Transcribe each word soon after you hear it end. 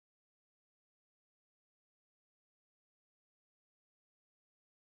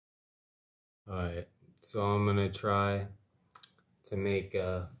Alright, so I'm gonna try to make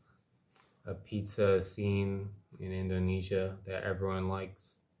a pizza scene in Indonesia that everyone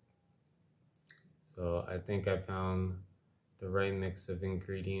likes. So I think I found the right mix of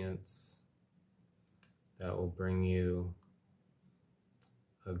ingredients that will bring you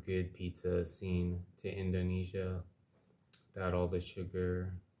a good pizza scene to Indonesia without all the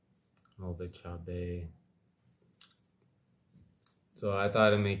sugar, all the cabe. So I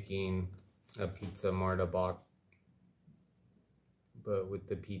thought of making a pizza martabak, but with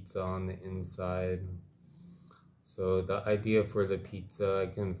the pizza on the inside. So the idea for the pizza, I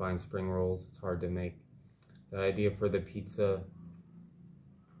couldn't find spring rolls, it's hard to make. The idea for the pizza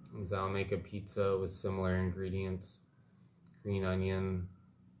is I'll make a pizza with similar ingredients: green onion,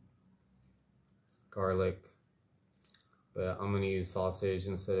 garlic, but I'm gonna use sausage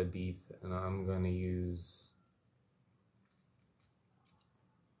instead of beef, and I'm gonna use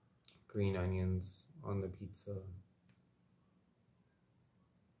green onions on the pizza.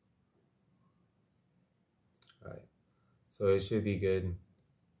 Alright, so it should be good.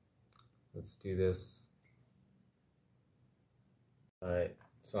 Let's do this. Alright,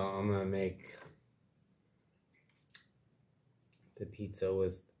 so I'm gonna make the pizza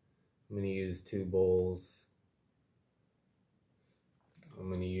with, I'm gonna use 2 bowls. I'm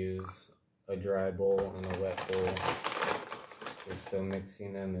gonna use a dry bowl and a wet bowl, just so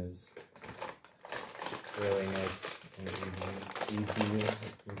mixing them is really nice and easy.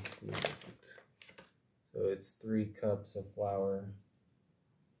 So it's 3 cups of flour.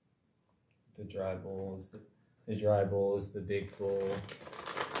 The dry bowl is the big bowl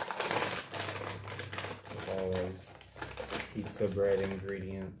with all those pizza bread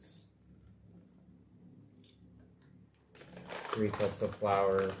ingredients. 3 cups of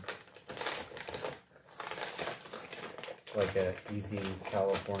flour. It's like an easy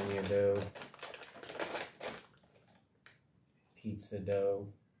California dough. Pizza dough.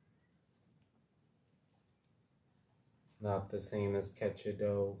 Not the same as ketchup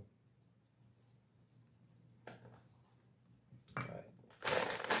dough. Alright.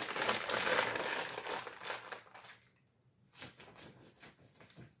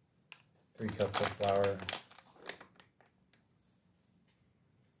 3 cups of flour.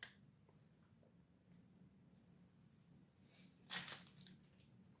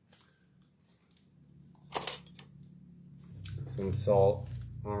 Some salt.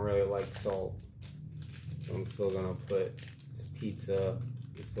 I don't really like salt, so I'm still gonna put, it's pizza,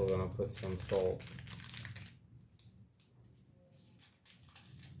 I'm still gonna put some salt.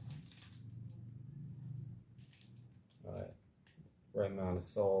 Alright, right amount of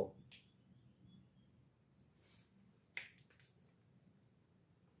salt.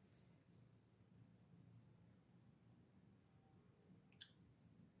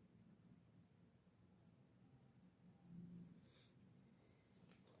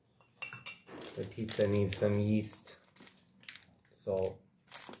 The pizza needs some yeast, salt,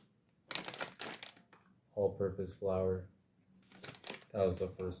 all-purpose flour. That was the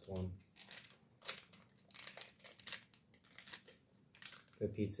first one. The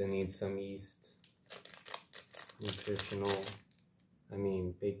pizza needs some yeast,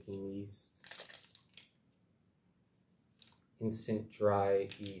 baking yeast. Instant dry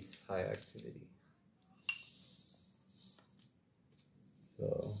yeast, high activity.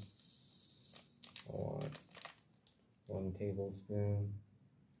 So, I want 1 tablespoon,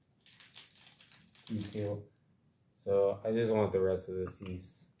 2 tablespoons. So I just want the rest of this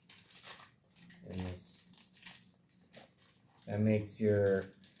yeast in this.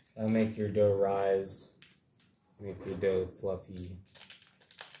 That'll make your dough rise, make your dough fluffy.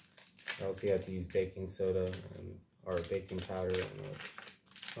 I also have to use baking soda or baking powder.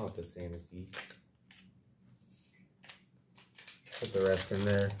 It's not the same as yeast. Put the rest in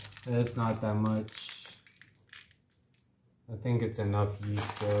there. It's not that much. I think it's enough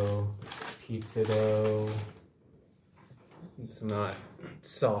yeast dough, pizza dough. It's not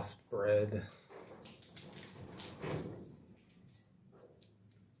soft bread.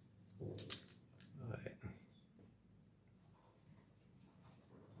 Alright.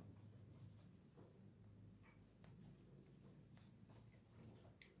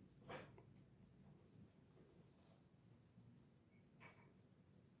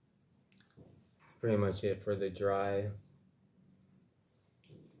 That's pretty much it for the dry.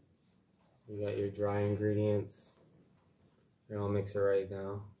 You got your dry ingredients. I'll mix it right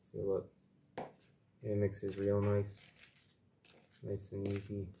now. See, look. It mixes real nice. Nice and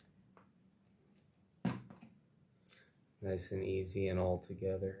easy. Nice and easy and all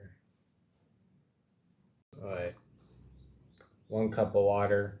together. Alright. 1 cup of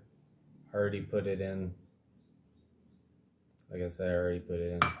water. I already put it in. Like I said, I already put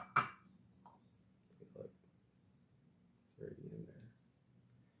it in. Look, it's already in there.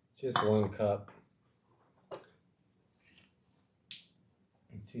 Just 1 cup.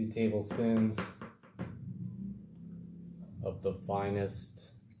 2 tablespoons of the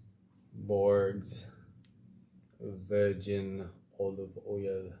finest Borg's virgin olive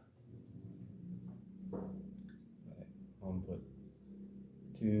oil. I'm gonna put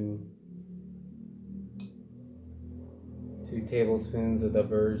 2 tablespoons of the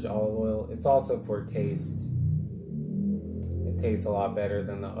virgin olive oil. It's also for taste. It tastes a lot better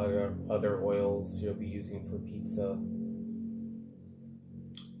than the other oils you'll be using for pizza.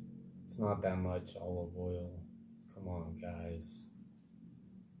 It's not that much olive oil. Come on, guys.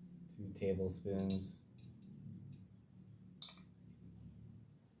 2 tablespoons.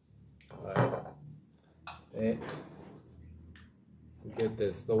 Alright. Get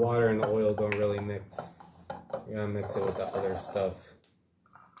this. The water and the oil don't really mix. You gotta mix it with the other stuff.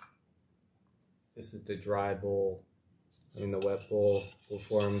 This is the dry bowl and the wet bowl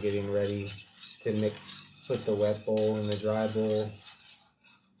before I'm getting ready to mix. Put the wet bowl in the dry bowl.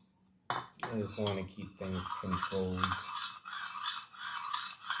 I just want to keep things controlled.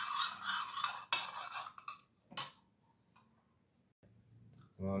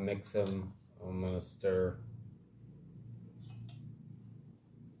 I'm gonna mix them. I'm gonna stir.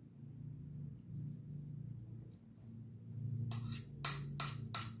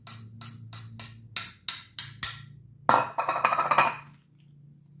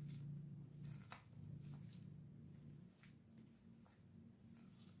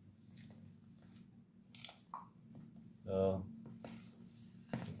 So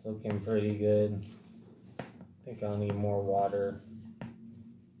it's looking pretty good. I think I'll need more water.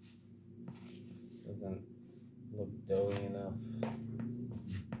 Doesn't look doughy enough.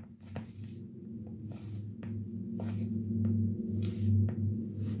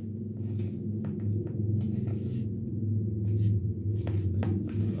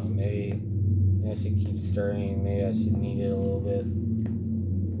 Maybe I should keep stirring. Maybe I should knead it a little bit.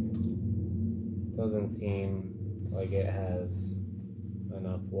 Doesn't seem like it has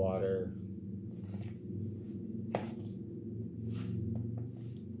enough water.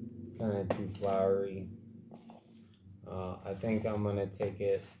 Kind of too floury. I think I'm gonna take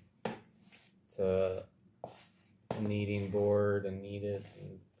it to a kneading board and knead it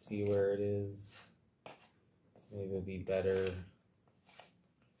and see where it is. Maybe it'll be better.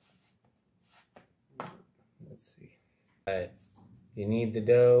 Let's see. Alright, if you need the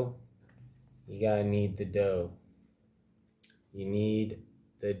dough, you gotta knead the dough. You need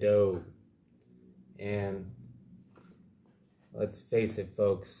the dough. And let's face it,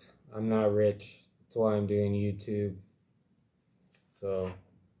 folks, I'm not rich. That's why I'm doing YouTube. So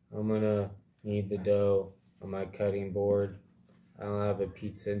I'm gonna knead the dough on my cutting board. I don't have a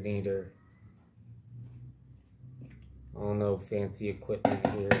pizza kneader. I don't know fancy equipment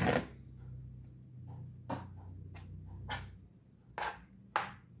here.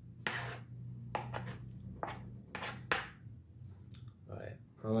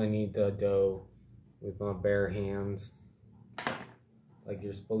 I'm gonna knead the dough with my bare hands, like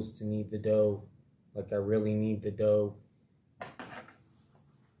you're supposed to knead the dough, like I really need the dough.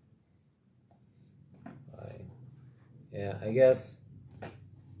 Yeah, I guess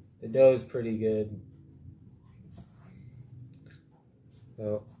the dough is pretty good.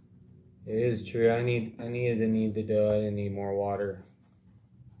 So it is true. I needed to knead the dough. I didn't need more water,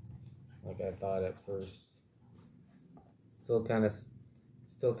 like I thought at first. Still kind of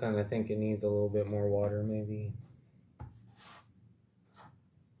think it needs a little bit more water, maybe.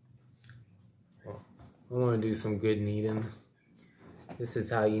 Well, I want to do some good kneading. This is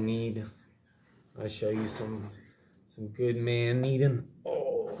how you knead. I'll show you some good man kneading.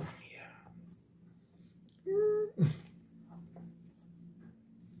 Oh, yeah.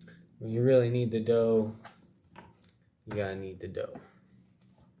 When you really need the dough, you gotta knead the dough.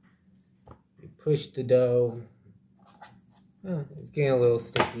 You push the dough. Oh, it's getting a little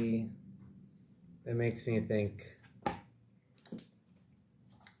sticky. That makes me think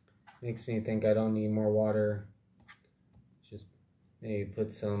I don't need more water. Just maybe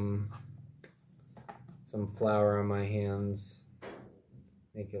put some flour on my hands,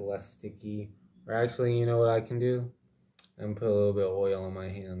 make it less sticky. Or actually, you know what I can do? I can put a little bit of oil on my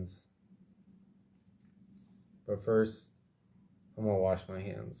hands. But first, I'm gonna wash my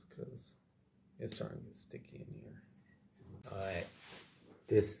hands because it's starting to get sticky in here. Alright,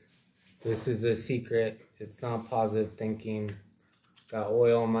 this is a secret. It's not positive thinking. Got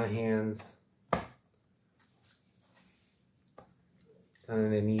oil on my hands.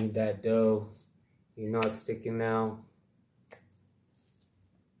 kind of need that dough. You're not sticking now.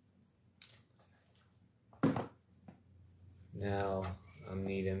 Now I'm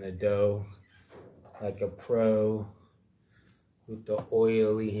kneading the dough like a pro with the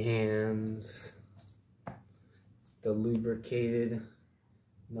oily hands, the lubricated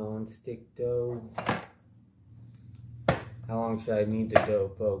non-stick dough. How long should I knead the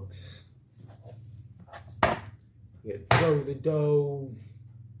dough, folks? Yeah, throw the dough.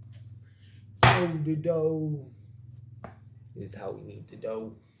 Throw the dough. This is how we knead the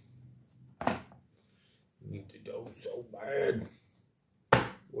dough. We need the dough so bad.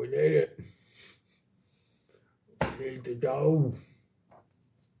 We need it. We need the dough.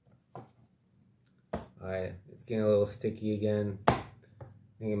 Alright, it's getting a little sticky again. I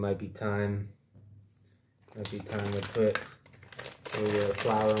think it might be time. Might be time to put a little bit of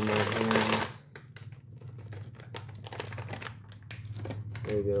flour on my hands. A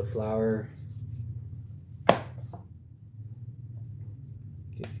little bit of flour.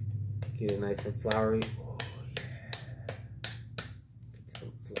 Get it nice and floury. Oh yeah. Get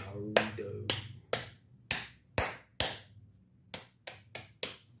some floury dough.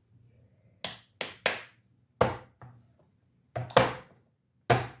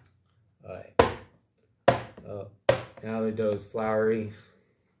 Alright. Now the dough is floury.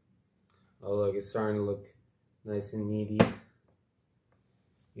 Oh look, it's starting to look nice and meaty.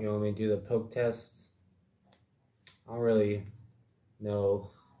 You want me to do the poke test? I don't really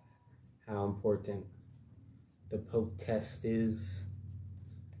know how important the poke test is.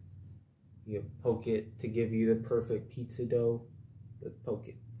 You poke it to give you the perfect pizza dough. Let's poke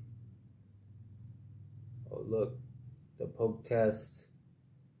it. Oh look, the poke test.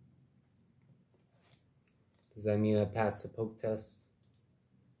 Does that mean I passed the poke test?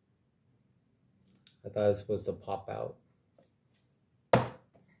 I thought it was supposed to pop out.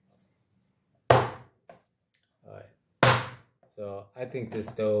 Alright, so I think this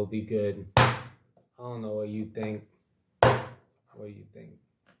dough will be good. I don't know what you think. What do you think?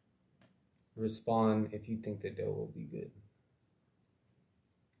 Respond if you think the dough will be good.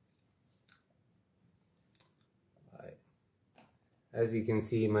 Alright. As you can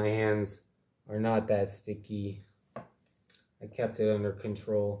see, my hands are not that sticky. I kept it under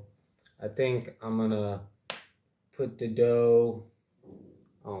control. I think I'm gonna put the dough.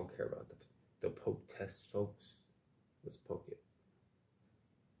 I don't care about the poke test, folks. Let's poke it.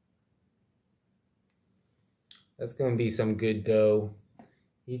 That's gonna be some good dough.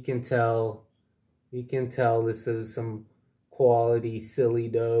 You can tell this is some quality silly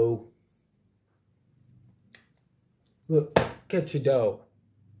dough. Look, get your dough.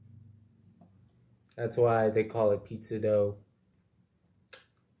 That's why they call it pizza dough.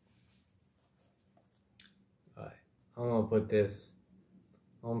 Alright, I'm gonna put this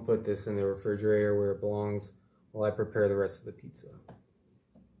in the refrigerator where it belongs while I prepare the rest of the pizza.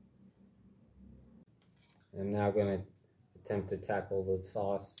 I'm now gonna attempt to tackle the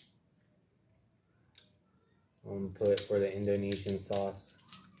sauce. I'm gonna put for the Indonesian sauce.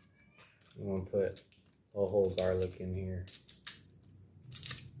 I'm gonna put a whole garlic in here.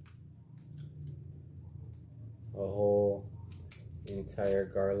 A whole entire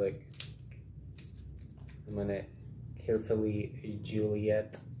garlic. I'm gonna carefully julienne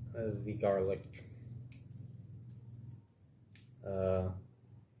the garlic.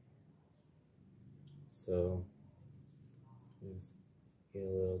 So just get a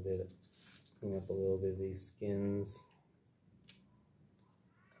little bit, clean up a little bit of these skins.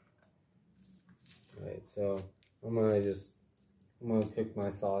 Alright, so I'm gonna cook my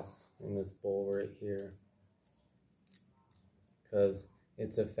sauce in this bowl right here because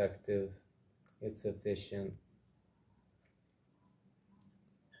it's effective, it's efficient.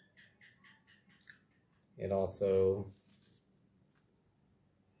 It also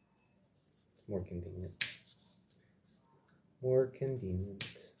is more convenient. More convenient.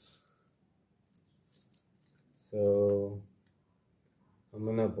 So I'm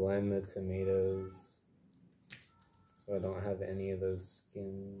gonna blend the tomatoes so I don't have any of those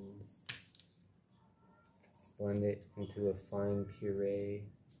skins. Blend it into a fine puree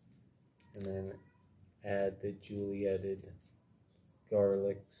and then add the julietted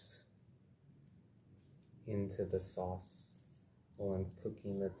garlics into the sauce while I'm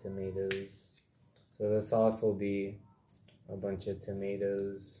cooking the tomatoes. So the sauce will be a bunch of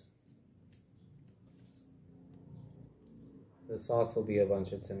tomatoes. The sauce will be a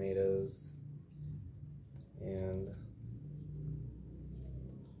bunch of tomatoes and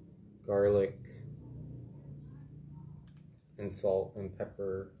garlic and salt and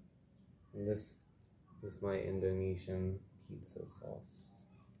pepper. And this is my Indonesian pizza sauce.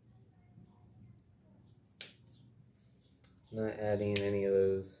 Not adding any of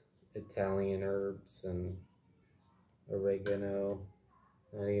those Italian herbs and oregano.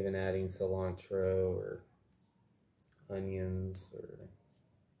 Not even adding cilantro or onions or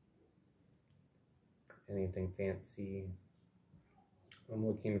anything fancy. I'm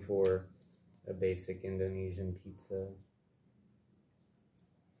looking for a basic Indonesian pizza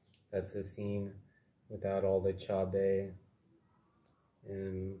that's Asin without all the cabe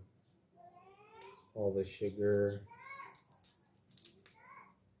and all the sugar.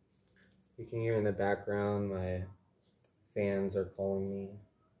 You can hear in the background my fans are calling me,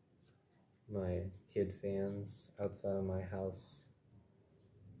 my kid fans outside of my house.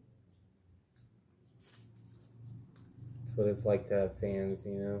 It's what it's like to have fans,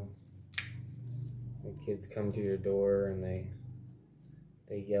 you know. The kids come to your door and they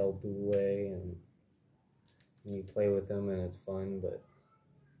yell Bule and you play with them and it's fun, but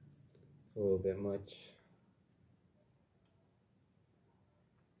it's a little bit much.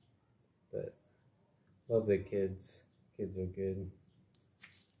 But love the kids. Kids are good.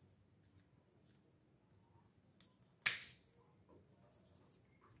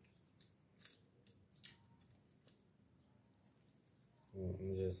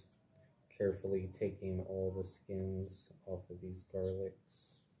 I'm just carefully taking all the skins off of these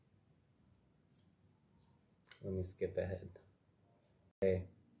garlics. Let me skip ahead. Okay,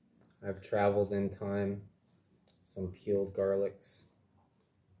 I've traveled in time. Some peeled garlics.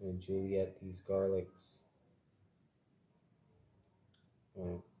 I'm going to Juliet these garlics.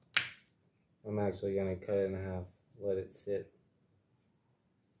 I'm actually going to cut it in half, let it sit.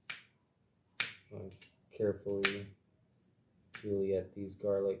 Carefully Juliet these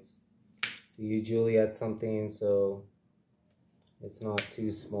garlics. So you Juliet something so it's not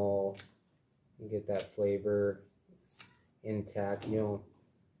too small. You get that flavor intact. You don't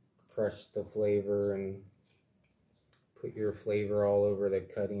crush the flavor and put your flavor all over the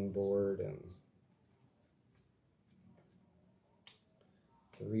cutting board. And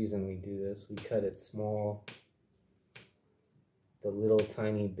the reason we do this, we cut it small, the little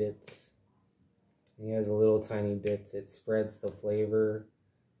tiny bits. When you have the little tiny bits, it spreads the flavor,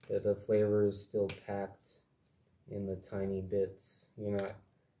 but the flavor is still packed in the tiny bits. You're not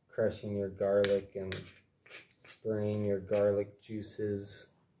crushing your garlic and spraying your garlic juices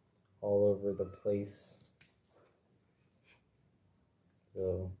all over the place.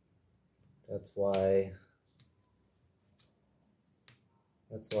 So that's why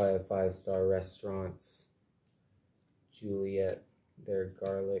at 5-star restaurants Juliet their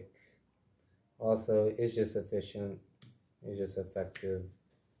garlic. Also, it's just efficient, it's just effective,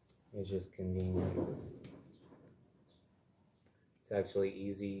 it's just convenient. It's actually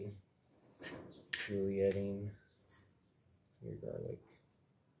easy Julietting your garlic.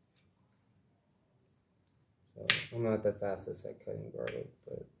 So I'm not the fastest at cutting garlic,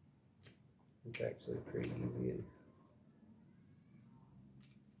 but it's actually pretty easy.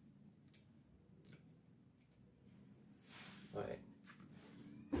 Alright,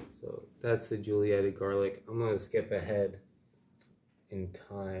 so that's the Julietted garlic. I'm going to skip ahead in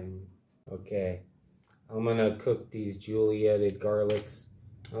time. Okay, I'm going to cook these Julietted garlics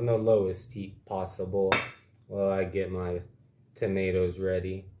on the lowest heat possible while I get my tomatoes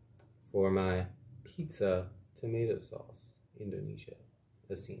ready for my pizza tomato sauce. Indonesia,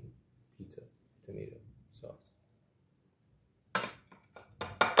 Asin pizza tomato sauce.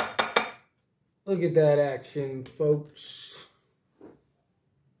 Look at that action, folks.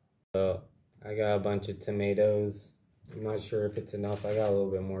 So I got a bunch of tomatoes. I'm not sure if it's enough. I got a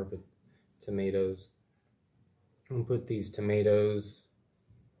little bit more, but tomatoes. I'm gonna put these tomatoes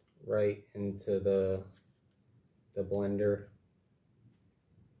right into the blender.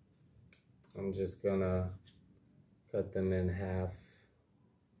 I'm just gonna cut them in half.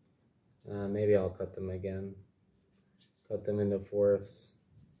 Maybe I'll cut them again. Cut them into fourths.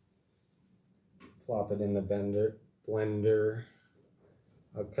 Plop it in the blender.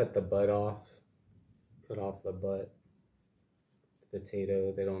 I'll cut the butt off. Cut off the butt.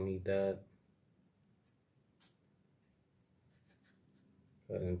 Potato, they don't need that.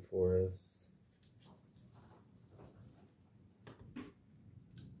 Cut in fourths.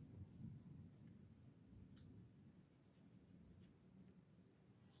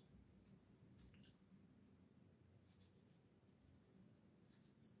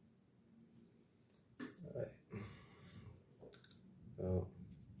 Alright. So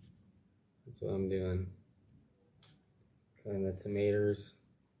that's what I'm doing. Cutting the tomatoes,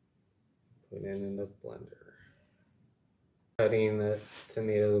 putting it in the blender. Cutting the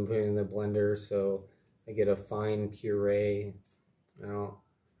tomatoes and putting it in the blender so I get a fine puree. Now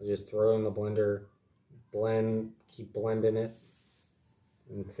I just throw it in the blender, blend, keep blending it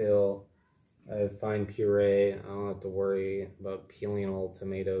until I have fine puree. I don't have to worry about peeling all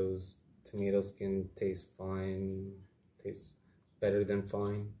tomatoes. Tomato skin tastes fine, tastes better than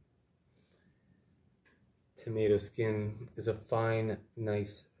fine. Tomato skin is a fine,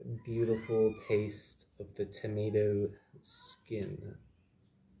 nice, beautiful taste of the tomato skin.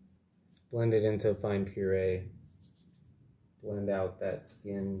 Blend it into a fine puree. Blend out that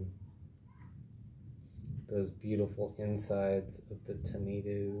skin. Those beautiful insides of the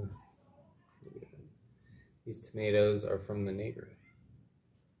tomato. These tomatoes are from the neighborhood.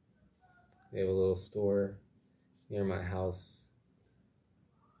 They have a little store near my house.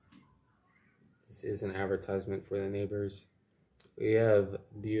 This is an advertisement for the neighbors. We have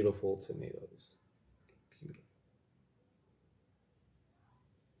beautiful tomatoes. Beautiful.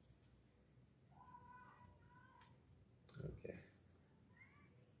 Okay.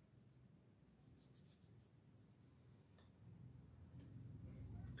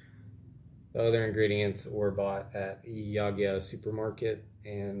 The other ingredients were bought at Yagya supermarket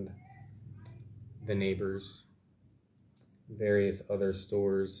and the neighbors, various other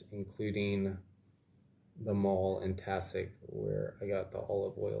stores, including the mall in Tasik, where I got the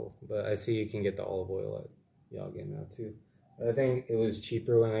olive oil. But I see you can get the olive oil at Yagya now too. But I think it was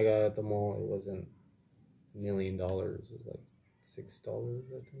cheaper when I got it at the mall. It wasn't $1 million. It was like $6,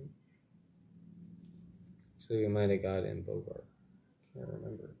 I think. So you might have got it in Bogart. Can't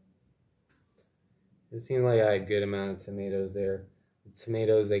remember. It seemed like I had a good amount of tomatoes there. The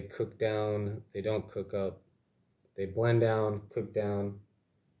tomatoes, they cook down, they don't cook up. They blend down, cook down.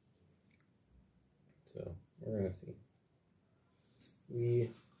 So, we're gonna see. We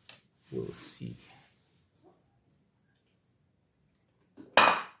will see.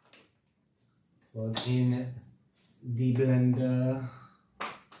 Plug in the blender.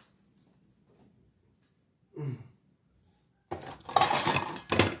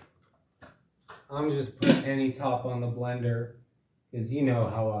 I'm just putting any top on the blender because you know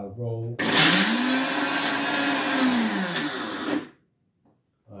how I roll.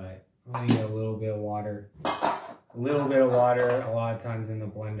 Alright, I'll need a little bit of water. A little bit of water, a lot of times in the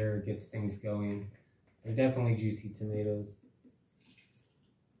blender, gets things going. They're definitely juicy tomatoes.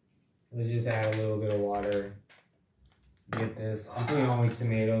 Let's just add a little bit of water. Get this. I'm putting only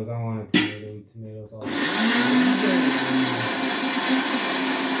tomatoes. I don't want to eat tomatoes all the time.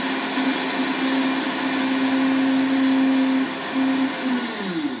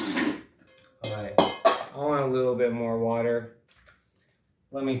 A little bit more water.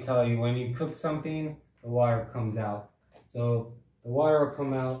 Let me tell you, when you cook something, the water comes out. So the water will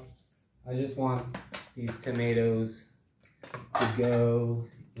come out. I just want these tomatoes to go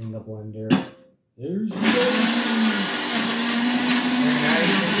in the blender. There's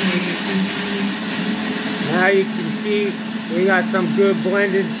now you can see we got some good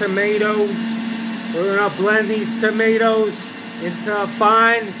blended tomatoes. We're gonna blend these tomatoes into a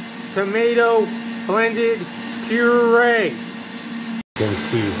fine tomato blended puree. You can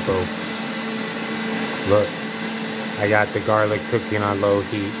see, folks. Look, I got the garlic cooking on low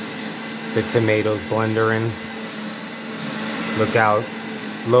heat. The tomatoes blendering. Look out,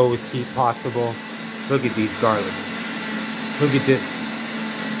 lowest heat possible. Look at these garlics. Look at this.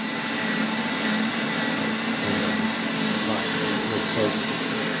 Look, folks.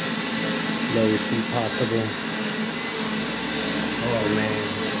 Lowest heat possible. Oh man.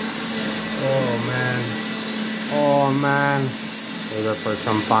 Oh man. Oh man. We're looking for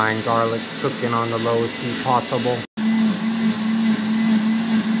some fine garlics cooking on the lowest heat possible.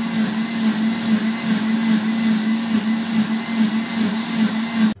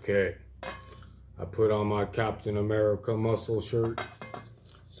 Okay. I put on my Captain America muscle shirt.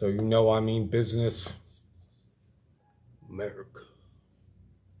 So you know I mean business. America.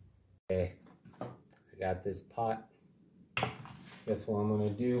 Okay. I got this pot. Guess what I'm gonna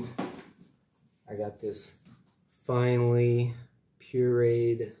do? I got this finely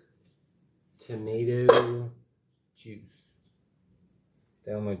pureed tomato juice.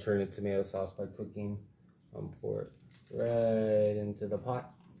 Then I'm gonna turn it tomato sauce by cooking. Pour it right into the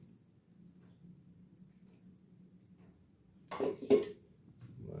pot. I'm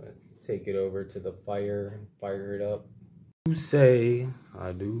gonna take it over to the fire and fire it up.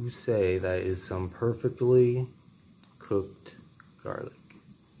 I do say that is some perfectly cooked garlic.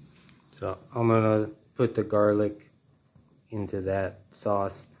 So I'm gonna put the garlic into that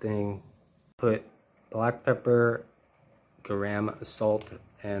sauce thing. Put black pepper, garam salt,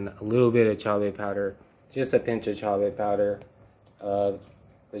 and a little bit of chabe powder. Just a pinch of chabe powder. The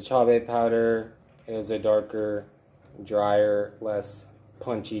chabe powder It has a darker, drier, less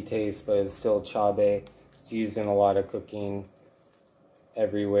punchy taste, but it's still chabe. It's used in a lot of cooking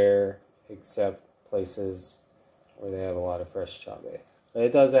everywhere except places where they have a lot of fresh chabe. But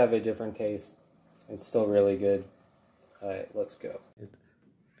it does have a different taste. It's still really good. Alright, let's go.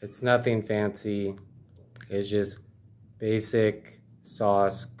 It's nothing fancy. It's just basic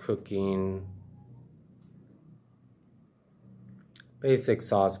sauce cooking. Basic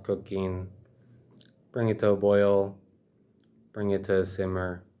sauce cooking. Bring it to a boil. Bring it to a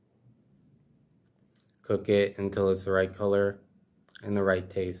simmer. Cook it until it's the right color and the right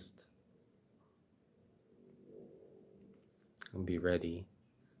taste. And be ready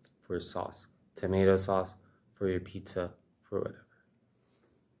for sauce. Tomato sauce for your pizza, for whatever.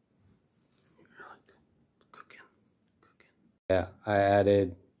 Cooking. Yeah, I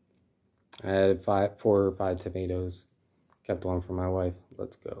added 4 or 5 tomatoes. Kept one for my wife.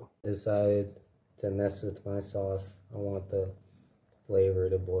 Let's go. Decided to mess with my sauce. I want the flavor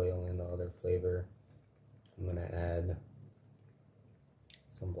to boil in, the other flavor. I'm gonna add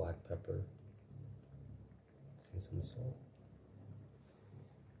some black pepper and some salt.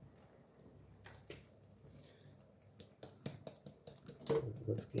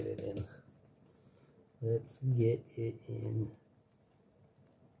 Let's get it in. Let's get it in.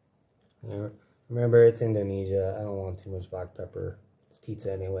 Remember, it's Indonesia. I don't want too much black pepper. It's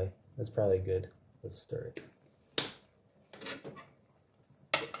pizza anyway. That's probably good. Let's stir it.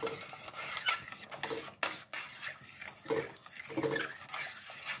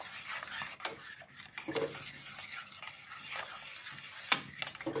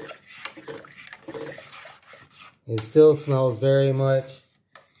 It still smells very much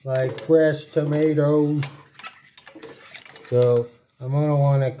like fresh tomatoes. So I'm gonna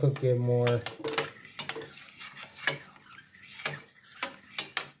want to cook it more.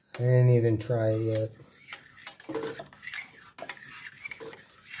 I didn't even try it yet.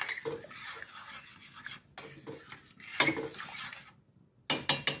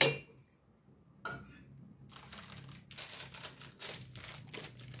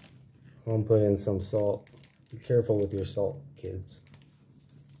 I'm gonna put in some salt. Be careful with your salt, kids.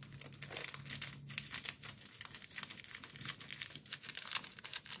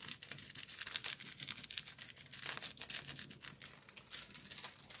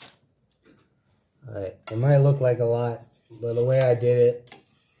 Alright, it might look like a lot, but the way I did it,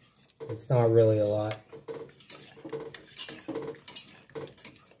 it's not really a lot.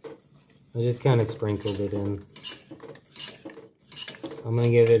 I just kind of sprinkled it in. I'm gonna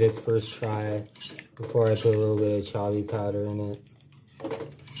give it its first try before I put a little bit of chavi powder in it.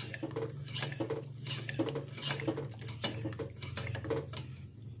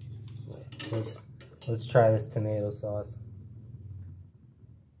 Let's try this tomato sauce.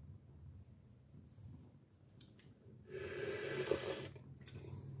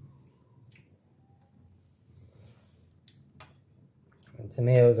 And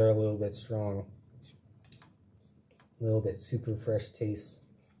tomatoes are a little bit strong. A little bit super fresh taste.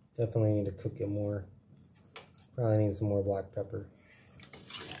 Definitely need to cook it more. Probably need some more black pepper.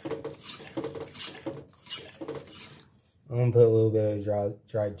 I'm gonna put a little bit of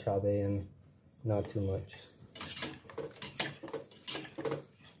dried chabe in, not too much.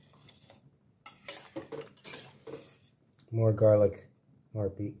 More garlic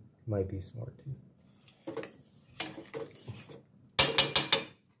might be smart too.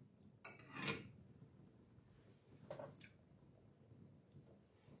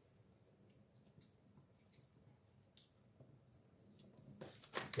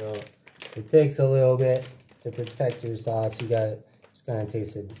 So it takes a little bit to protect your sauce. You gotta just kind of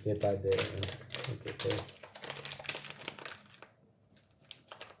taste it bit by bit and make it there.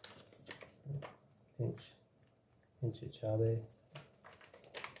 Pinch of chabe.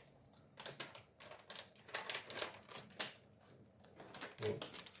 I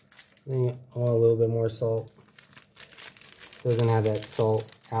want a little bit more salt. Doesn't have that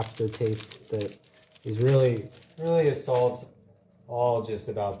salt aftertaste that is really the salt. All just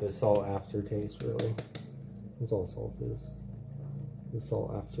about the salt aftertaste, really. That's all salt is. The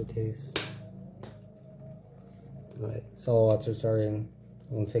salt aftertaste. Alright, salts are starting.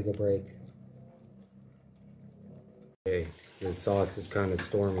 I'm gonna take a break. Okay, the sauce is kind of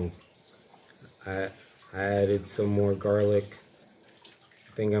stormy. I added some more garlic.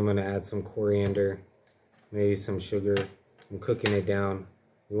 I think I'm gonna add some coriander, maybe some sugar. I'm cooking it down.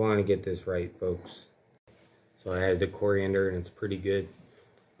 We want to get this right, folks. So I added the coriander and it's pretty good.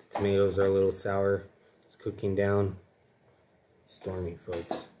 The tomatoes are a little sour. It's cooking down. It's stormy,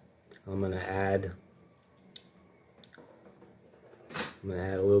 folks. I'm gonna add I'm gonna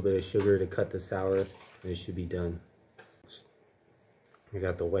add a little bit of sugar to cut the sour, and it should be done. I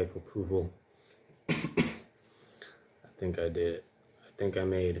got the wife approval. I think I did it. I think I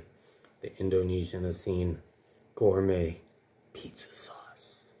made the Indonesian Asin gourmet pizza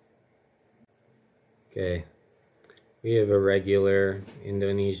sauce. Okay, we have a regular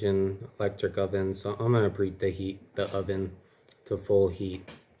Indonesian electric oven, so I'm gonna preheat the oven to full heat.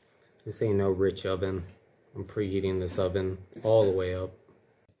 This ain't no rich oven. I'm preheating this oven all the way up.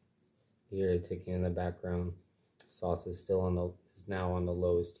 You hear it ticking in the background. Sauce is now on the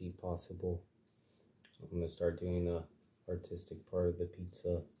lowest heat possible. I'm gonna start doing the artistic part of the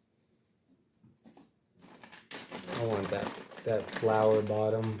pizza. I want that flour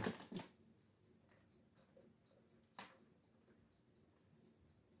bottom.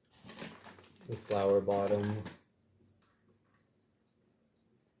 The flour bottom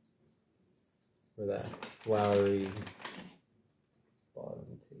for that floury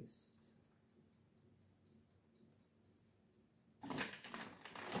bottom taste.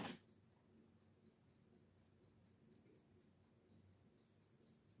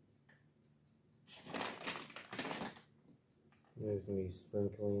 There's me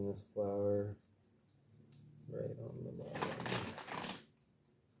sprinkling this flour right on the bottom.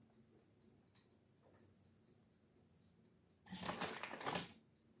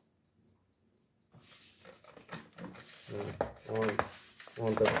 I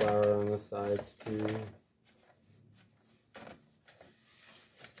want the flour on the sides too.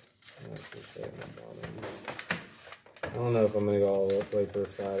 I don't know if I'm going to go all the way to the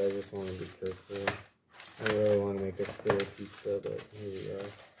side. I just want to be careful. I really want to make a square pizza, but here we are.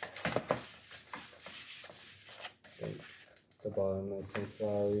 Make the bottom nice and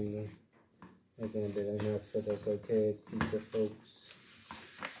floury. Making a bit of mess, but that's okay. It's pizza, folks.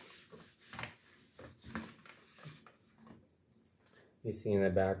 You see in the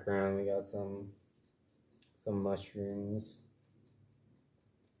background, we got some mushrooms,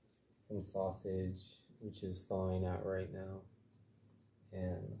 some sausage, which is thawing out right now,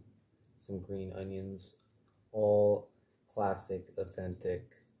 and some green onions. All classic,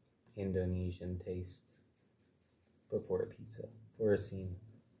 authentic Indonesian taste. But for a pizza, for a scene.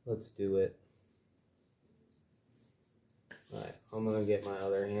 Let's do it. Alright, I'm gonna get my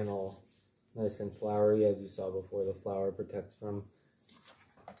other hand all nice and floury. As you saw before, the flour protects from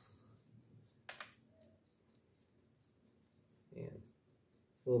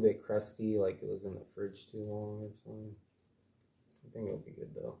it's a little bit crusty, like it was in the fridge too long or something. I think it'll be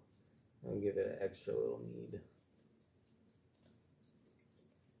good though. I'll give it an extra little knead.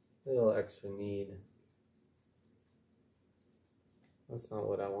 Little extra knead. That's not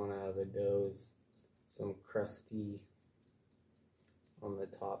what I want out of the dough, is some crusty on the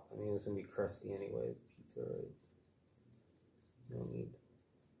top. I mean, it's gonna be crusty anyway, it's pizza, right? You don't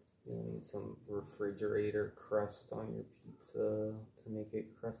need some refrigerator crust on your pizza to make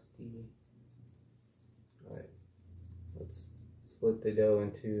it crusty. Alright, let's split the dough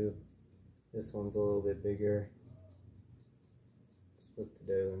in two. This one's a little bit bigger. Split the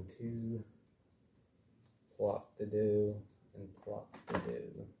dough in two. Plop the dough and plop the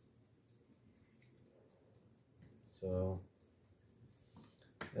dough. So,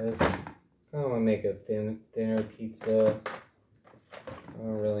 I just kind of want to make a thinner pizza. I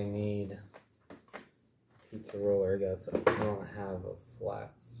don't really need pizza roller, I guess. I don't have a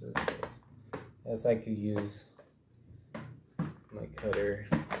flat surface. I guess I could use my cutter.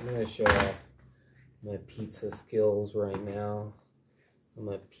 I'm going to show off my pizza skills right now. I'm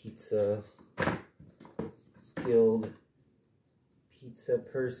a skilled pizza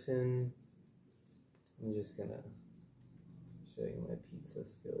person. I'm just going to show you my pizza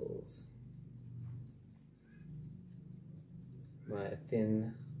skills. My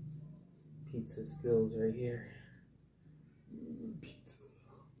thin pizza skills right here. Pizza.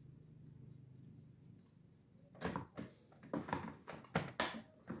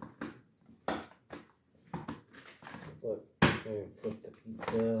 Look, I'm gonna flip the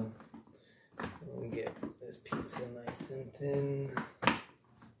pizza. I'm gonna get this pizza nice and thin.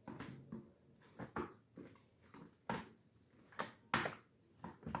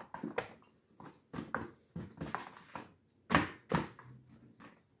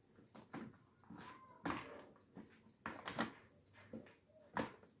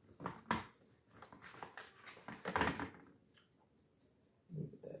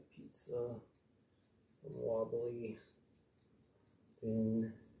 Some wobbly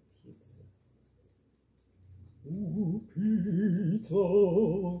thin pizza. Ooh, pizza,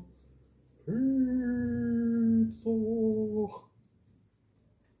 pizza.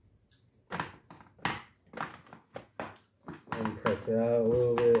 And press Press it out a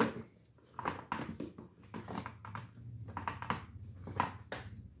little bit.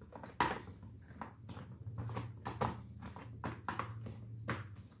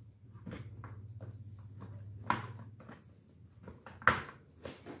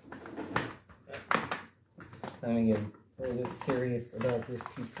 Time to get a little bit serious about this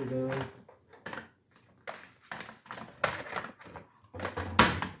pizza dough.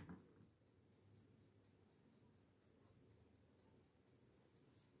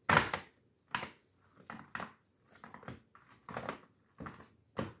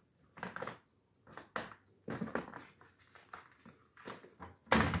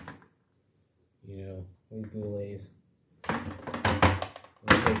 You know, we Bules, we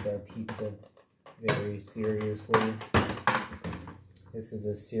take our pizza very seriously. This is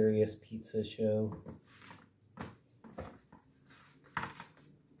a serious pizza show.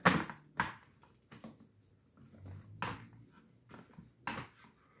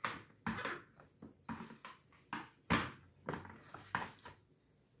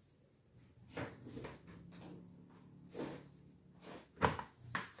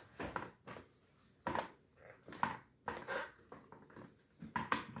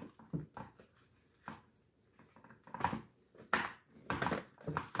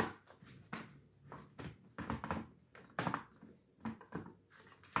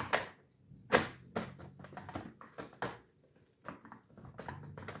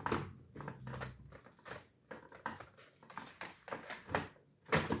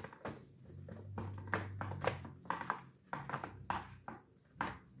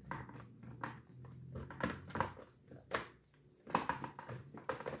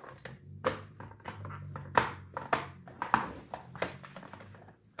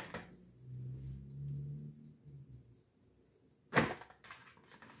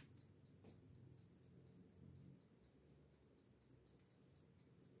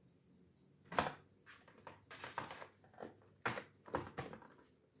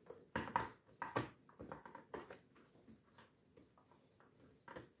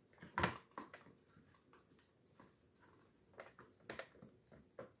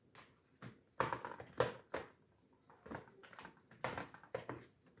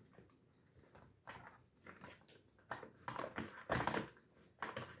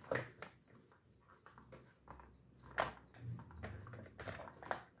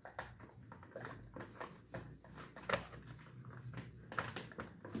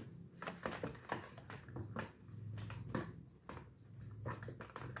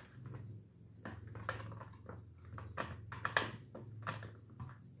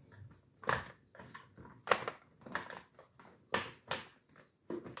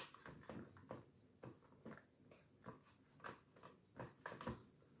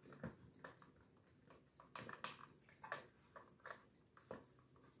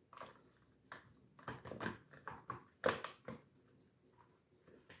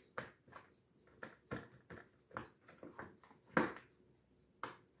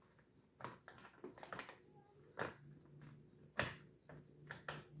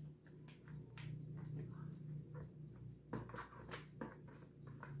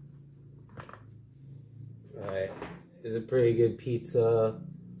 Alright, it's a pretty good pizza.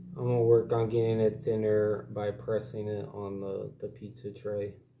 I'm gonna work on getting it thinner by pressing it on the pizza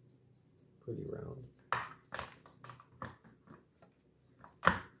tray. Pretty round.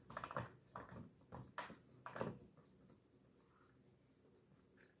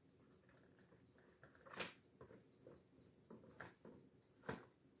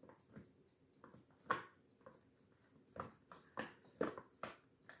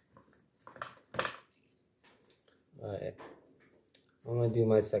 Alright, I'm gonna do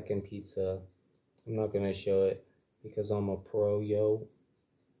my second pizza. I'm not gonna show it because I'm a pro, yo.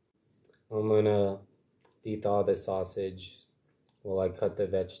 I'm gonna de-thaw the sausage while I cut the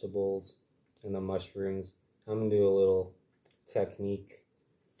vegetables and the mushrooms. I'm gonna do a little technique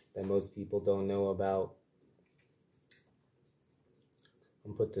that most people don't know about.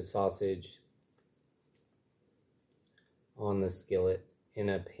 I'm gonna put the sausage on the skillet in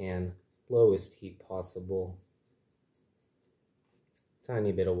a pan, lowest heat possible.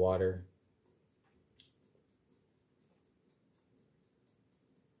 Tiny bit of water.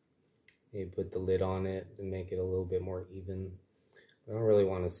 Maybe put the lid on it to make it a little bit more even. I don't really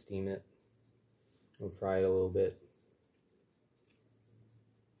want to steam it. I'll fry it a little bit.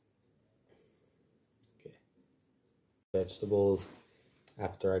 Okay. Vegetables.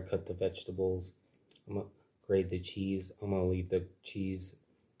 After I cut the vegetables, I'm going to grate the cheese. I'm going to leave the cheese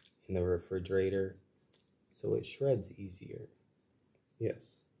in the refrigerator so it shreds easier.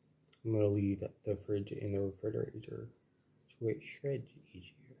 Yes. I'm going to leave the fridge in the refrigerator. where it shreds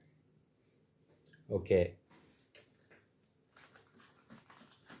easier. Okay.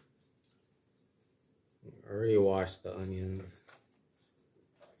 I already washed the onions.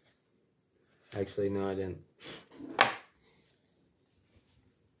 Actually, no, I didn't.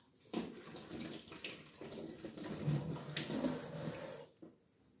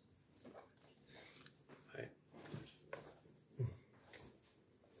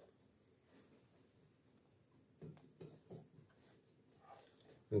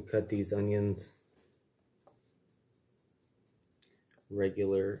 I'll cut these onions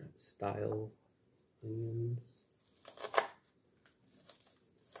regular style onions.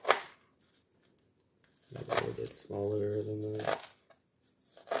 Maybe a little bit smaller than that.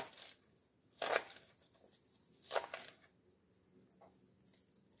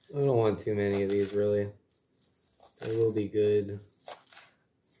 I don't want too many of these really. They will be good.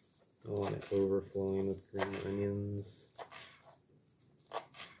 I don't want it overflowing with green onions.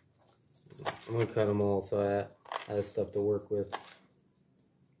 I'm gonna cut them all so I have stuff to work with.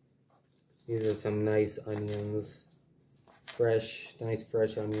 These are some nice onions. Fresh, nice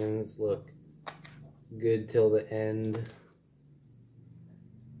fresh onions. Look, good till the end.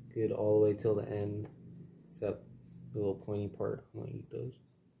 Good all the way till the end. Except the little pointy part. I'm gonna eat those.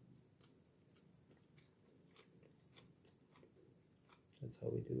 That's how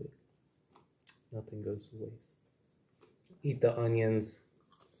we do it. Nothing goes to waste. Eat the onions.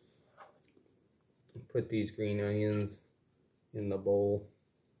 Put these green onions in the bowl.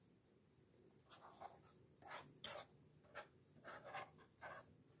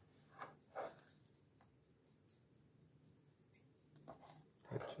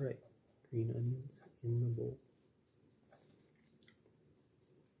 That's right, green onions in the bowl.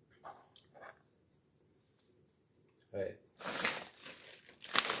 All right.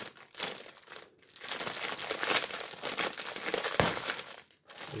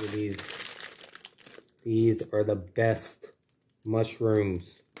 Look at these. These are the best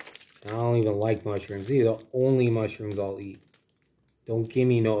mushrooms. I don't even like mushrooms. These are the only mushrooms I'll eat. Don't give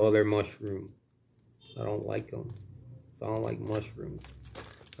me no other mushroom. I don't like them. So I don't like mushrooms.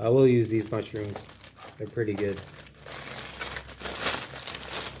 I will use these mushrooms. They're pretty good.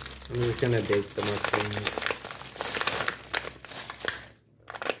 I'm just gonna bake the mushrooms.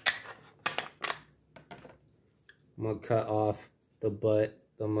 I'm gonna cut off the butt,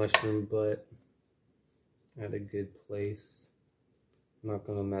 the mushroom butt, at a good place. I'm not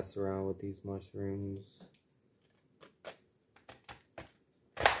gonna mess around with these mushrooms.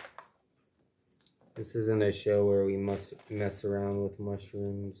 This isn't a show where we must mess around with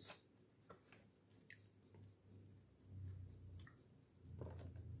mushrooms.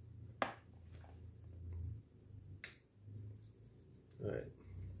 Alright.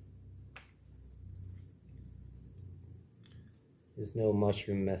 There's no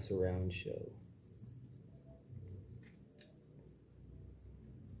mushroom mess around show.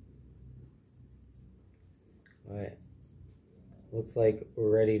 Alright. Looks like we're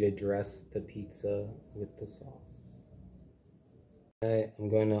ready to dress the pizza with the sauce. Alright, I'm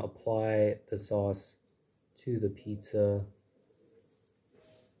going to apply the sauce to the pizza.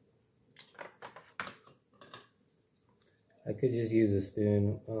 I could just use a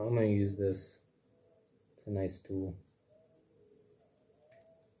spoon. I'm going to use this. It's a nice tool.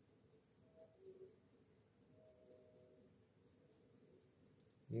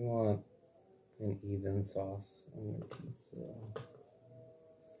 You want an even sauce on your pizza.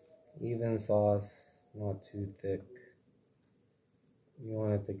 Even sauce, not too thick. You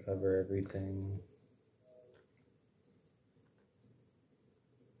want it to cover everything.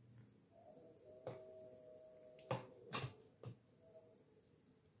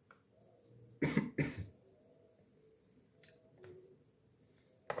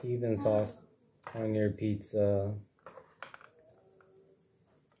 Even sauce on your pizza.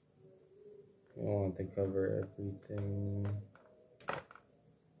 You want to cover everything.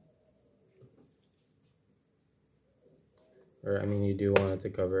 Or, I mean, you do want it to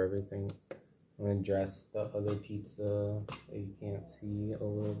cover everything. I'm going to dress the other pizza that you can't see a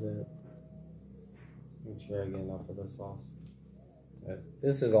little bit. Make sure I get enough of the sauce. But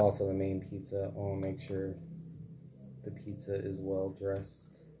this is also the main pizza. I want to make sure the pizza is well dressed.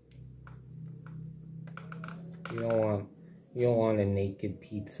 You don't want a naked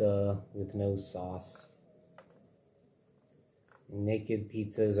pizza with no sauce. Naked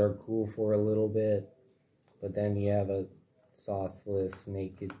pizzas are cool for a little bit, but then you have a sauceless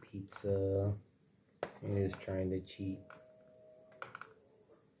naked pizza. You're just trying to cheat.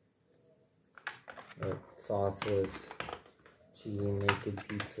 But sauceless, cheating naked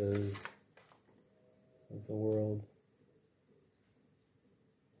pizzas of the world.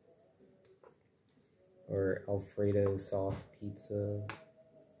 or Alfredo sauce pizza.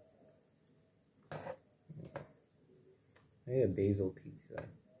 Maybe a basil pizza.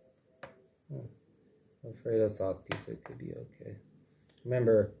 Alfredo sauce pizza could be okay.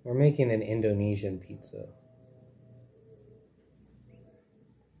 Remember, we're making an Indonesian pizza.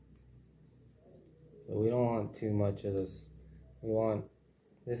 So we don't want too much of this.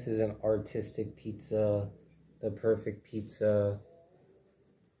 This is an artistic pizza, the perfect pizza.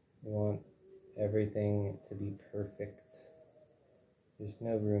 We want everything to be perfect. There's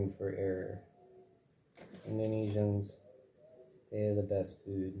no room for error. Indonesians, they have the best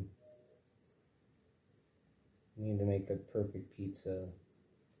food. We need to make the perfect pizza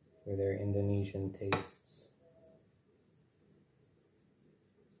for their Indonesian tastes.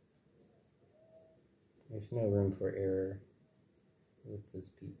 There's no room for error with this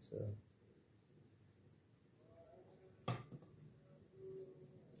pizza.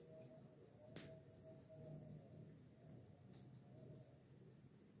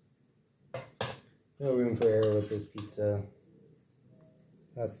 No room for error with this pizza.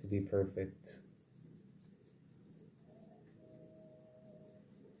 It has to be perfect.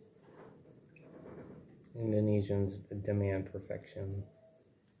 Indonesians demand perfection.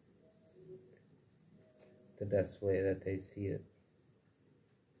 The best way that they see it.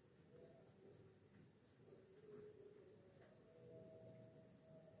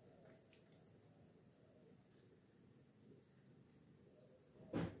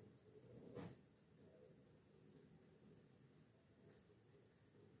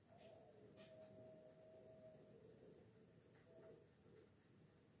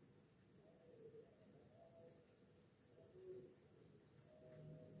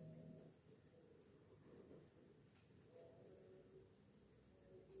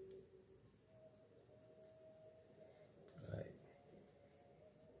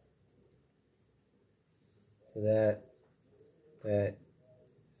 So that is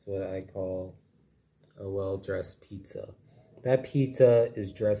what I call a well-dressed pizza. That pizza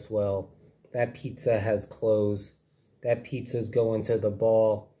is dressed well. That pizza has clothes. That pizza's going to the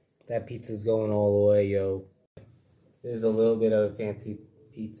ball. That pizza's going all the way, yo. This is a little bit of a fancy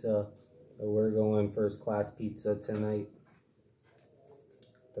pizza, but we're going first class pizza tonight.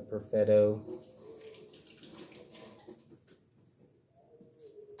 The Perfetto.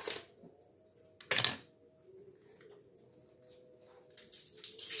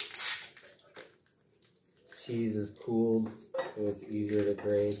 Cheese is cooled, so it's easier to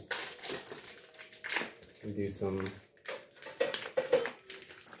grade. And do some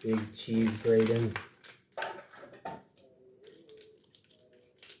big cheese grating.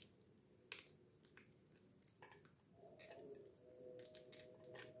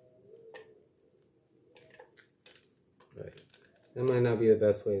 Right. That might not be the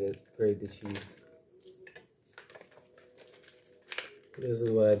best way to grade the cheese. This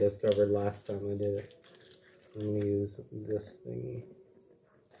is what I discovered last time I did it. I'm going to use this thingy.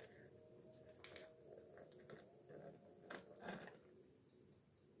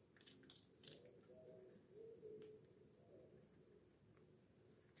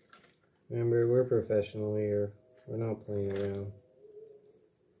 Remember, we're professional here. We're not playing around.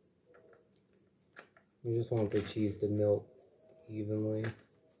 We just want the cheese to melt evenly.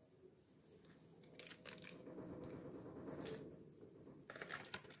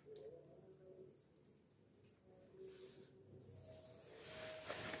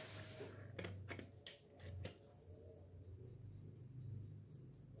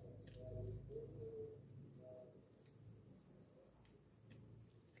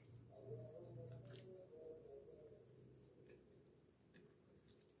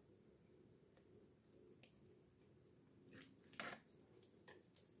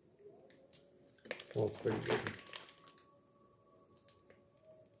 Smells pretty good.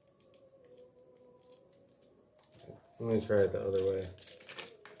 I'm going to try it the other way.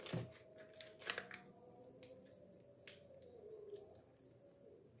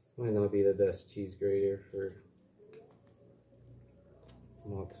 This might not be the best cheese grater for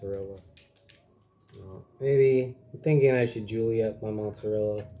mozzarella. No, maybe. I'm thinking I should Juliet my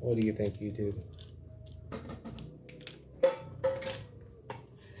mozzarella. What do you think, YouTube?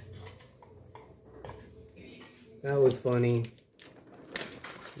 That was funny,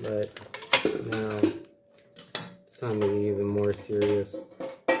 but now it's time to be even more serious.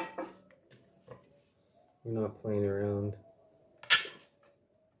 We're not playing around.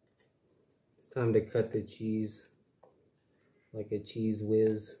 It's time to cut the cheese like a cheese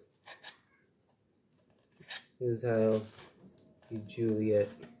whiz. This is how you Juliet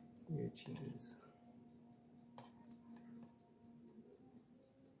your cheese.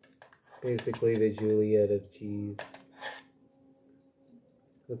 Basically the Juliet of cheese.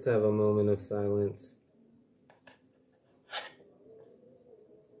 Let's have a moment of silence.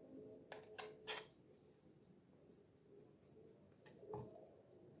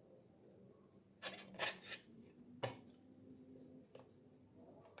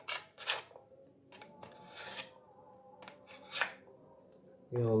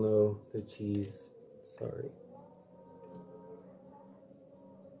 We all know the cheese,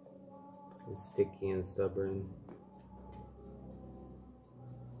 is sticky and stubborn.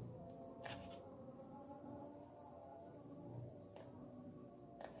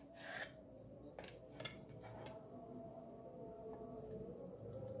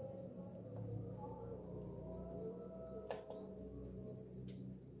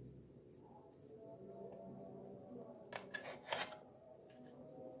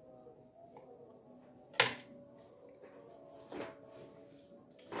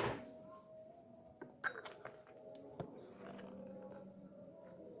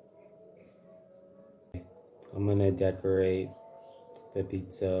 I'm gonna decorate the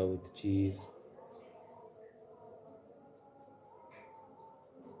pizza with cheese.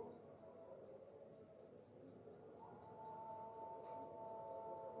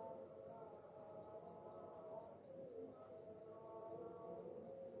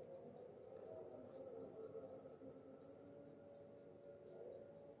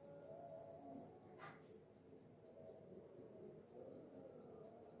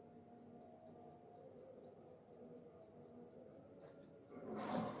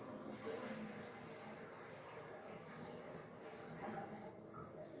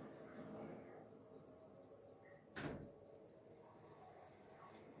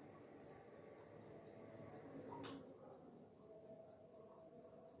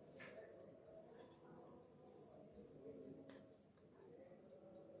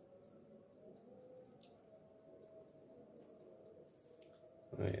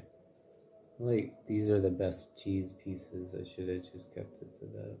 Alright. Like, these are the best cheese pieces. I should have just kept it to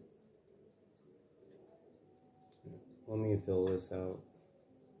that. Let me fill this out.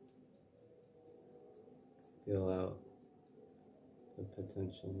 Fill out the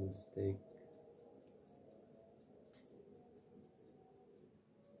potential mistake.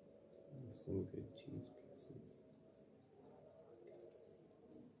 And some good cheese pieces.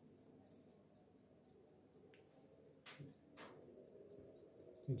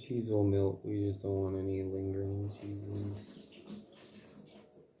 The cheese will melt. We just don't want any lingering cheeses.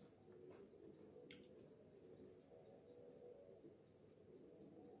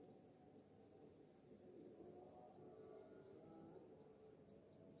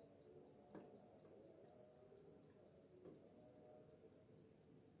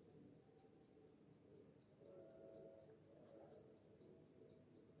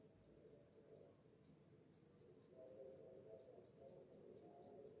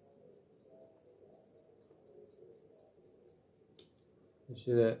 I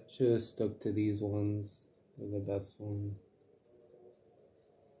should have stuck to these ones. They're the best ones.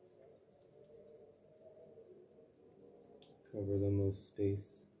 Cover the most space.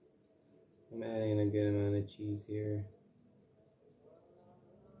 I'm adding a good amount of cheese here.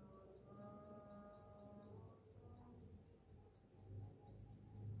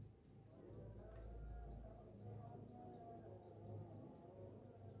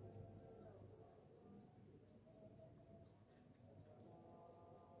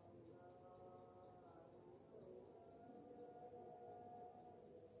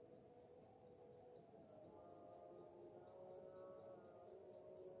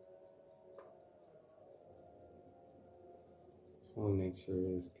 Just want to make sure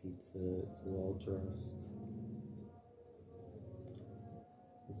this pizza is well dressed.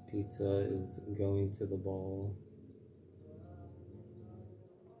 This pizza is going to the ball.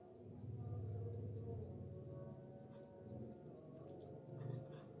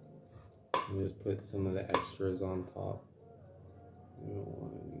 And just put some of the extras on top. We don't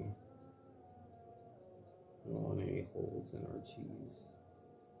want any holes in our cheese.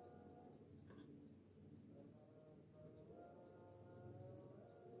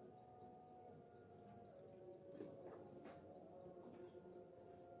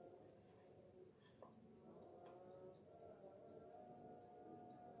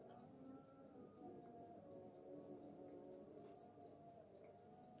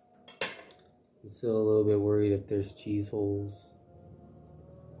 I'm still a little bit worried if there's cheese holes.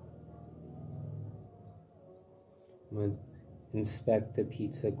 I'm going to inspect the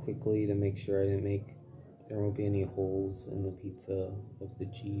pizza quickly to make sure there won't be any holes in the pizza of the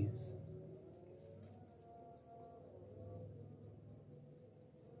cheese.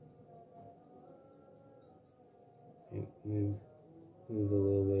 Move a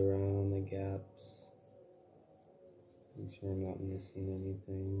little bit around the gaps. Make sure I'm not missing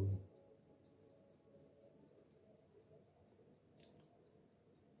anything.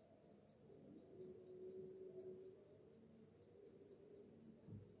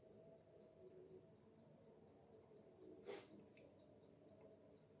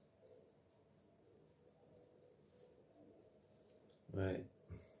 Right.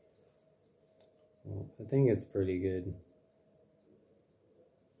 Well, I think it's pretty good.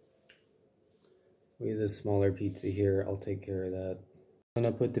 We have the smaller pizza here. I'll take care of that. I'm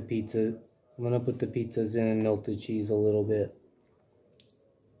gonna put the pizzas in and melt the cheese a little bit.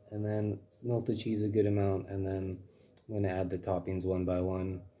 And then melt the cheese a good amount, and then I'm gonna add the toppings one by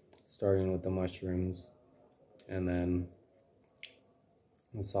one, starting with the mushrooms and then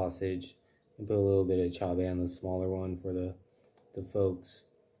the sausage, and put a little bit of chabe on the smaller one for the folks.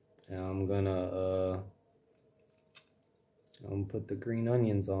 And I'm gonna put the green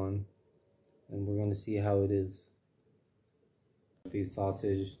onions on, and we're gonna see how it is. These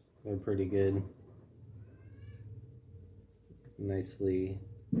sausage, they're pretty good. Nicely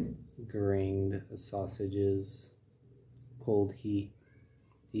grained sausages, cold heat,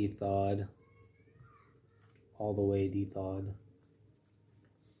 de-thawed, all the way de-thawed.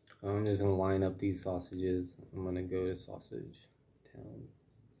 I'm just gonna line up these sausages. I'm gonna go to sausage town.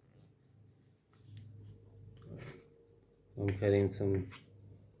 I'm cutting some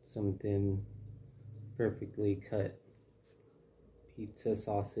thin, perfectly cut pizza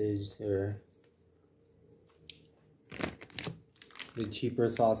sausage, or the cheaper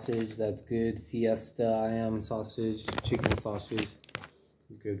sausage. That's good. Fiesta I am sausage, chicken sausage,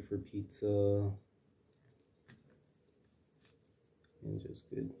 good for pizza, and just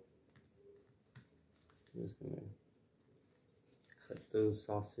good. I'm just gonna cut those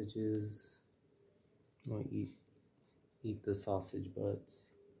sausages. I'm gonna eat the sausage butts.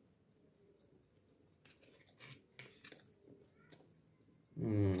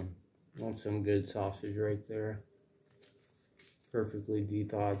 That's some good sausage right there. Perfectly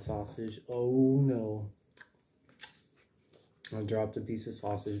de-thawed sausage. Oh no. I dropped a piece of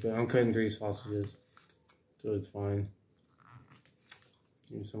sausage, but I'm cutting 3 sausages, so it's fine.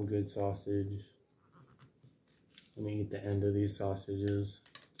 Here's some good sausage. Let me eat the end of these sausages.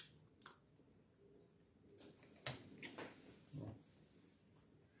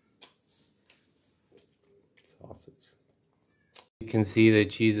 Sausage. You can see the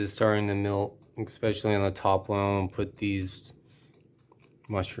cheese is starting to melt, especially on the top one. I'm gonna put these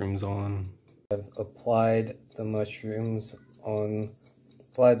mushrooms on. I've applied the mushrooms on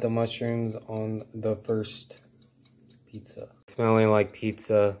the first pizza. Smelling like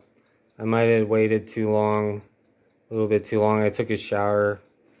pizza. I might have waited too long, a little bit too long. I took a shower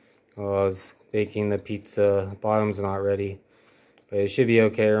while I was baking the pizza. Bottom's not ready, but it should be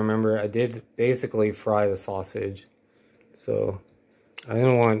okay. Remember, I did basically fry the sausage, so I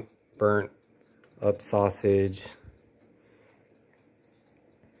didn't want burnt up sausage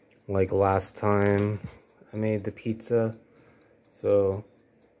like last time I made the pizza. So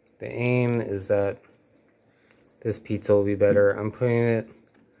the aim is that this pizza will be better. I'm putting it,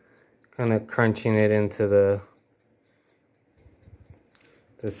 kind of crunching it into the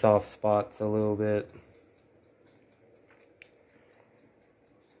soft spots a little bit.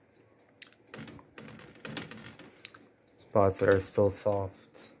 Spots that are still soft.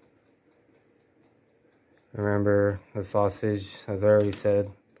 Remember, the sausage, as I already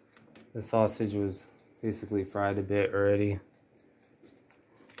said, the sausage was basically fried a bit already.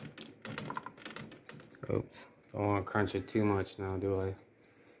 Oops, don't want to crunch it too much now, do I?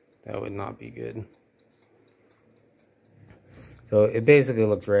 That would not be good. So it basically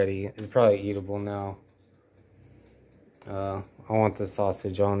looks ready. It's probably eatable now. I want the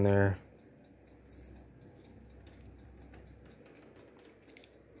sausage on there.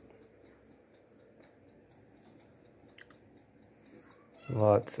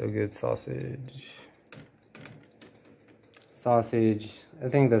 Lots of good sausage. Sausage, I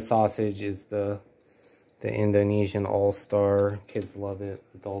think the sausage is the Indonesian all-star. Kids love it,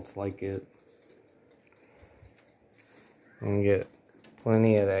 adults like it. And get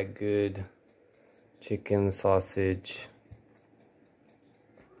plenty of that good chicken sausage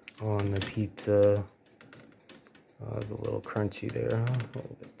on the pizza. Oh, it's a little crunchy there, huh? A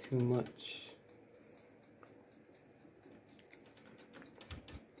little bit too much.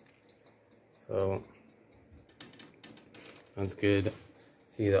 So that's good.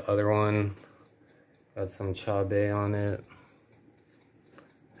 See the other one, got some chabe on it.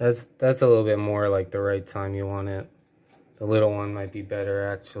 That's a little bit more like the right time you want it. The little one might be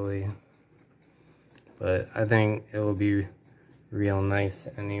better actually. but I think it will be real nice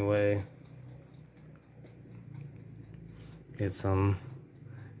anyway. Get some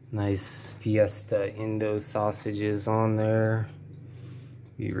nice Fiesta Indo sausages on there.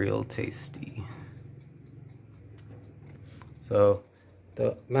 Be real tasty. So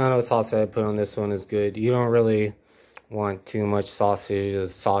the amount of sausage I put on this one is good. You don't really want too much sausage, a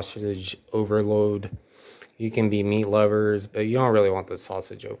sausage overload. You can be meat lovers, but you don't really want the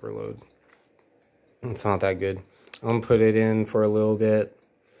sausage overload. It's not that good. I'm gonna put it in for a little bit,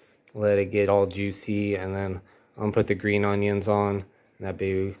 let it get all juicy, and then I'm gonna put the green onions on. And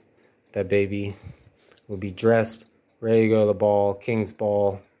that baby will be dressed, ready to go to the ball, King's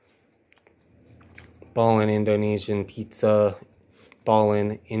Ball. Ballin' Indonesian pizza,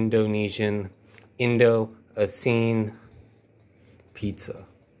 ballin' Indonesian, Asin pizza.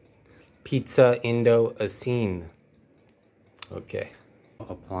 Pizza Asin. Okay.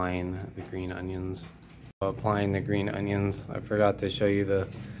 Applying the green onions. I forgot to show you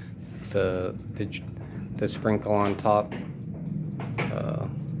the sprinkle on top.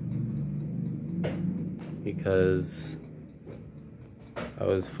 Because I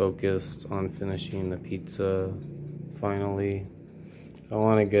was focused on finishing the pizza finally. I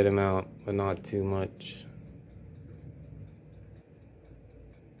want a good amount, but not too much.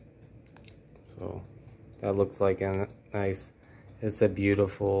 So that looks like a nice, it's a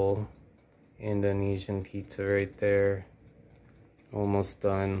beautiful Indonesian pizza right there. Almost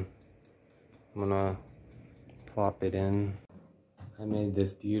done. I'm gonna plop it in. I made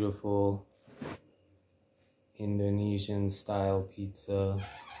this beautiful Indonesian style pizza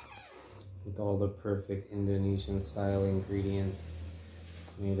with all the perfect Indonesian style ingredients.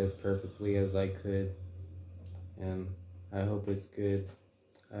 Made as perfectly as I could, and I hope it's good.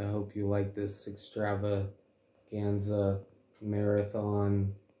 I hope you like this extravaganza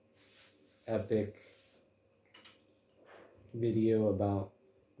marathon epic video about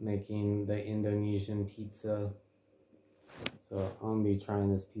making the Indonesian pizza. So I'm gonna be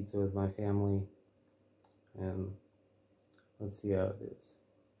trying this pizza with my family, and let's see how it is.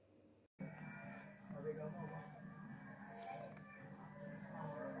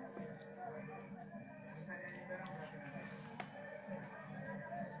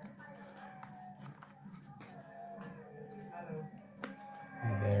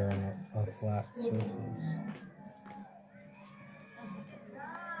 There on a flat surface.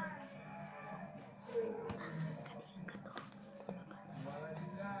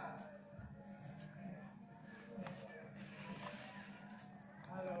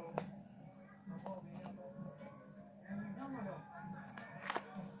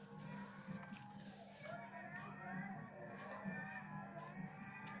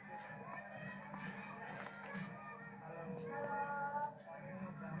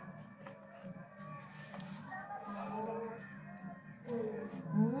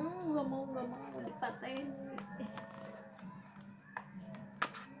 Nggak mau dipaten.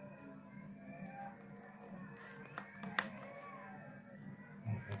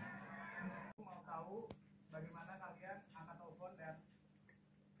 Mau tahu bagaimana kalian angkat telepon dan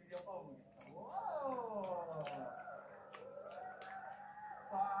video call? Wow.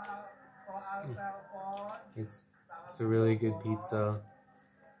 Soal telepon. It's a really good pizza.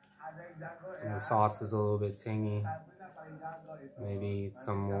 And the sauce is a little bit tangy. Maybe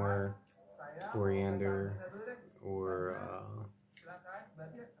some more coriander or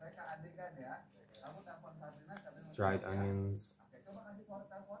dried onions,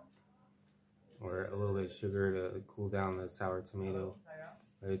 or a little bit of sugar to cool down the sour tomato.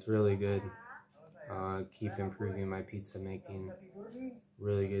 But it's really good. Keep improving my pizza making.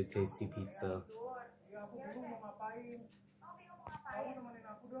 Really good, tasty pizza.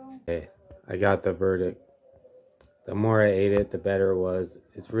 Okay, I got the verdict. The more I ate it, the better it was.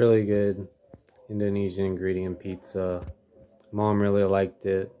 It's really good Indonesian ingredient pizza. Mom really liked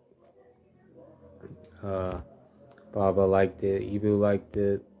it. Baba liked it. Ibu liked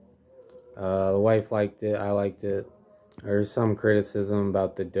it. The wife liked it. I liked it. There's some criticism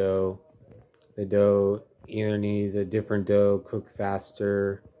about the dough. The dough either needs a different dough, cook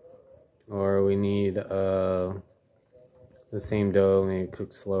faster, or we need the same dough, maybe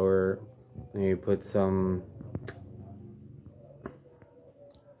cook slower. Maybe put some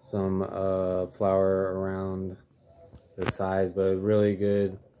flour around the sides, but really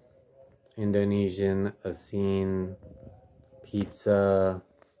good Indonesian Asin pizza.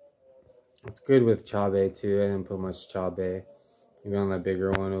 It's good with chabe too. I didn't put much chabe. Even on the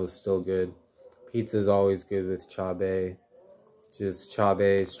bigger one, it was still good. Pizza is always good with chabe. Just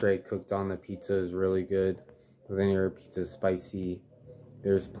chabe straight cooked on the pizza is really good. But then your pizza is spicy.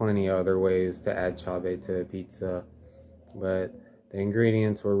 There's plenty of other ways to add chabe to a pizza, but the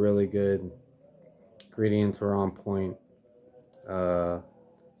ingredients were really good. Ingredients were on point.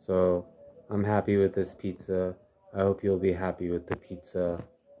 So I'm happy with this pizza. I hope you'll be happy with the pizza.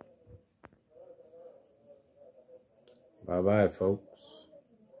 Bye bye, folks.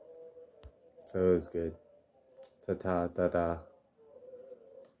 So it was good. Ta ta ta ta.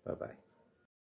 Bye bye.